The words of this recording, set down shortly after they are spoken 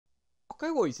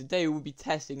Okay boys, today we'll be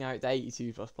testing out the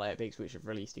 82 plus player picks which have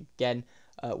released again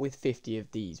with 50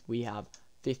 of these. We have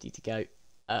 50 to go,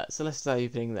 so let's start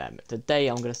opening them. Today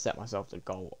I'm going to set myself the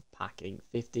goal of packing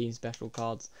 15 special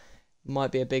cards.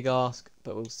 Might be a big ask,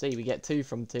 but we'll see. We get 2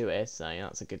 from 2 here, so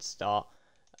that's a good start.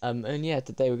 And yeah,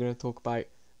 today we're going to talk about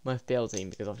my FPL team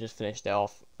because I've just finished it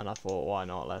off and I thought, why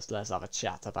not, let's have a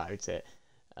chat about it.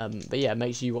 But yeah,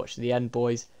 make sure you watch to the end,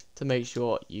 boys, to make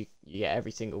sure you get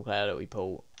every single player that we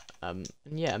pull. And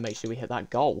yeah, make sure we hit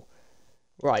that goal.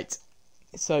 Right,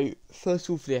 so first of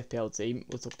all, for the FPL team,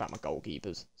 we'll talk about my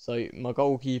goalkeepers. So my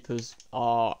goalkeepers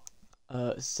are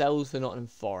Sells for Nottingham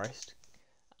Forest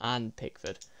and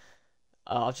Pickford.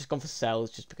 I've just gone for Sells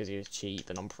just because he was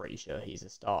cheap and I'm pretty sure he's a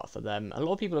starter for them. A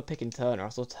lot of people are picking Turner. I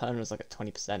saw Turner was like at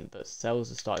 20%, but Sells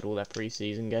has started all their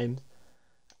pre-season games.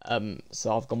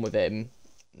 So I've gone with him.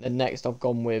 Then next I've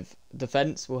gone with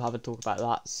defence. We'll have a talk about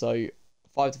that. So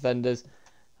 5 defenders.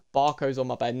 Barco's on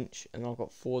my bench, and I've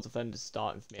got 4 defenders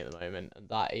starting for me at the moment, and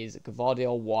that is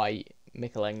Gvardiol, White,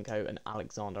 Mikolenko, and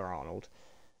Alexander-Arnold.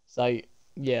 So,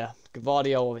 yeah,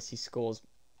 Gvardiol obviously scores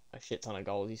a shit ton of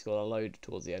goals. He scored a load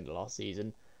towards the end of last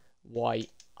season. White,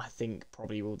 I think,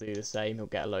 probably will do the same. He'll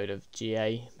get a load of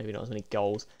GA, maybe not as many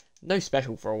goals. No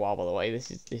special for a while, by the way.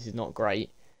 This is not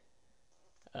great.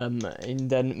 And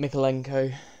then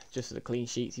Mikolenko, just for the clean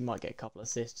sheets, he might get a couple of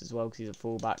assists as well because he's a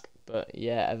fullback. But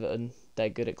yeah, Everton, they're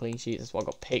good at clean sheets. That's why I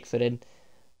got Pickford in.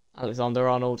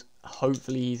 Alexander-Arnold,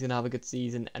 hopefully he's going to have a good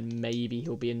season and maybe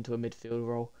he'll be into a midfield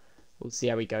role. We'll see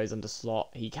how he goes under slot.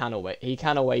 He can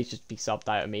always just be subbed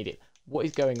out immediately. What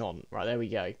is going on? Right, there we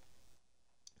go.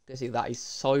 See, that is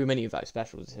so many of those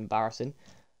specials. It's embarrassing.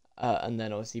 And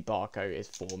then obviously Barco is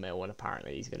 4 mil and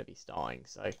apparently he's going to be starting.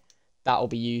 So that'll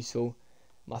be useful.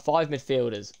 My 5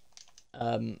 midfielders,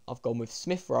 I've gone with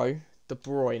Smith Rowe, De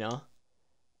Bruyne,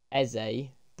 Eze,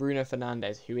 Bruno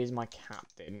Fernandes, who is my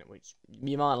captain, which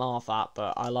you might laugh at,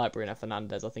 but I like Bruno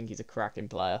Fernandes. I think he's a cracking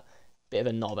player. Bit of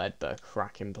a knobhead, but a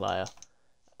cracking player.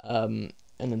 And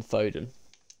then Foden.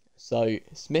 So,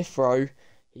 Smith Rowe,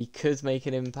 he could make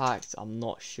an impact. I'm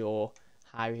not sure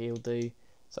how he'll do.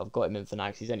 So, I've got him in for now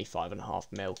because he's only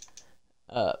 5.5 mil.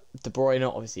 De Bruyne,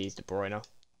 obviously he's De Bruyne.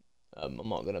 I'm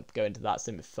not going to go into that.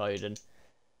 Same with Foden.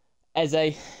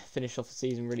 Eze finished off the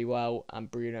season really well, and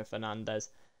Bruno Fernandes,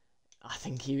 I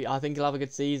think he'll have a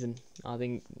good season. I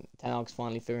think Ten Hag's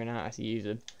finally figuring out how to use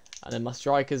him. And then my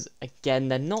strikers, again,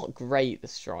 they're not great, the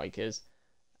strikers.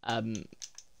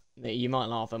 You might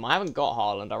laugh at them. I haven't got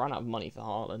Haaland. I ran out of money for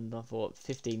Haaland. I thought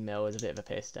 15 mil is a bit of a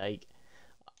piss take.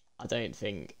 I don't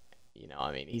think,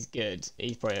 I mean, he's good.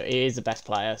 He is the best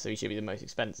player, so he should be the most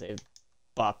expensive.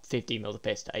 But 15 mil is a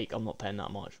piss take. I'm not paying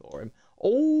that much for him.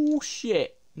 Oh,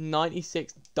 shit.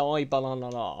 96 die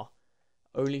Balanala.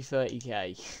 Only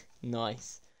 30k.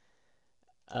 Nice.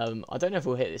 I don't know if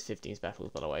we'll hit this 15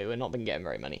 specials, by the way. We've not been getting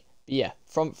very many. But yeah,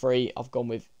 front 3, I've gone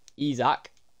with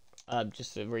Isak.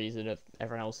 Just for the reason of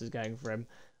everyone else is going for him.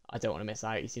 I don't want to miss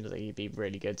out. He seems like he'd be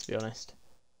really good, to be honest.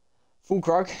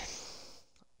 Fulkrug,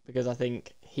 because I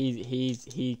think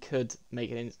he could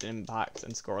make an instant impact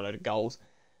and score a load of goals.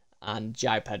 And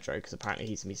João Pedro, because apparently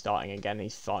he's going to be starting again.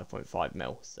 He's 5.5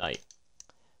 mil. So,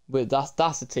 but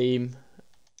that's the team.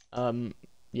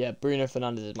 Yeah, Bruno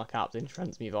Fernandes is my captain.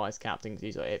 Trent's my vice captain because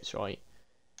he's got Ipswich, right?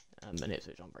 And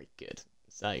Ipswich aren't very good.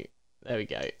 So there we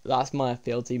go. That's my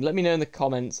FPL team. Let me know in the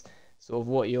comments sort of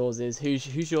what yours is.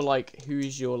 Who's your player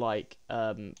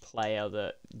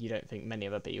that you don't think many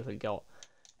other people have got?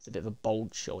 It's a bit of a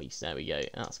bold choice. There we go.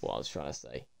 That's what I was trying to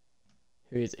say.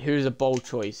 Who is a bold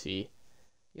choice for you?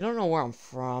 You don't know where I'm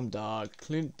from, dog.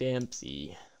 Clint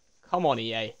Dempsey. Come on,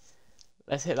 EA.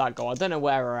 Let's hit that goal. I don't know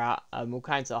where we're at. We'll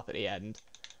count it up at the end.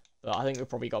 But I think we've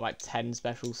probably got about 10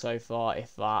 specials so far,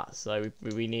 if that. So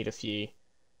we need a few.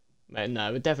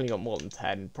 No, we've definitely got more than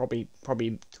 10. Probably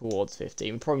towards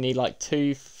 15. We probably need like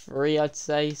 2, 3, I'd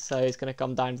say. So it's going to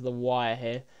come down to the wire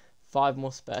here. 5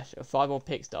 more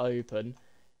picks to open.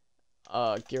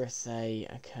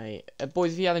 Girasay, okay.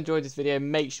 Boys, if you have enjoyed this video,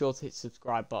 make sure to hit the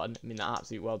subscribe button. I mean, that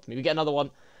absolute world to me. We get another one.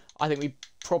 I think we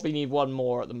probably need 1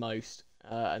 more at the most.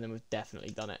 And then we've definitely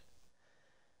done it.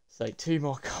 So 2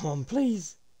 more, come on,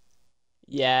 please.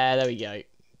 Yeah, there we go.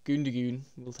 Gundogan,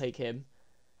 we'll take him.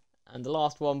 And the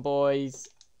last one, boys,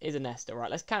 is a Nesta.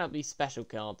 Right, let's count up these special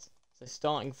cards. So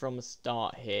starting from the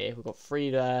start here, we've got 3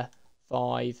 there,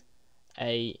 5,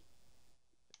 8,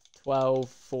 12,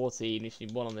 14,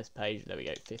 literally 1 on this page. There we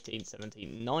go, 15,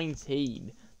 17,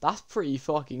 19. That's pretty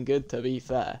fucking good, to be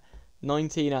fair.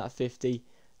 19 out of 50.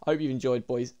 I hope you've enjoyed,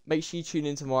 boys. Make sure you tune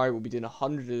in tomorrow. We'll be doing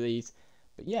 100 of these.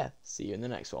 But yeah, see you in the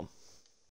next one.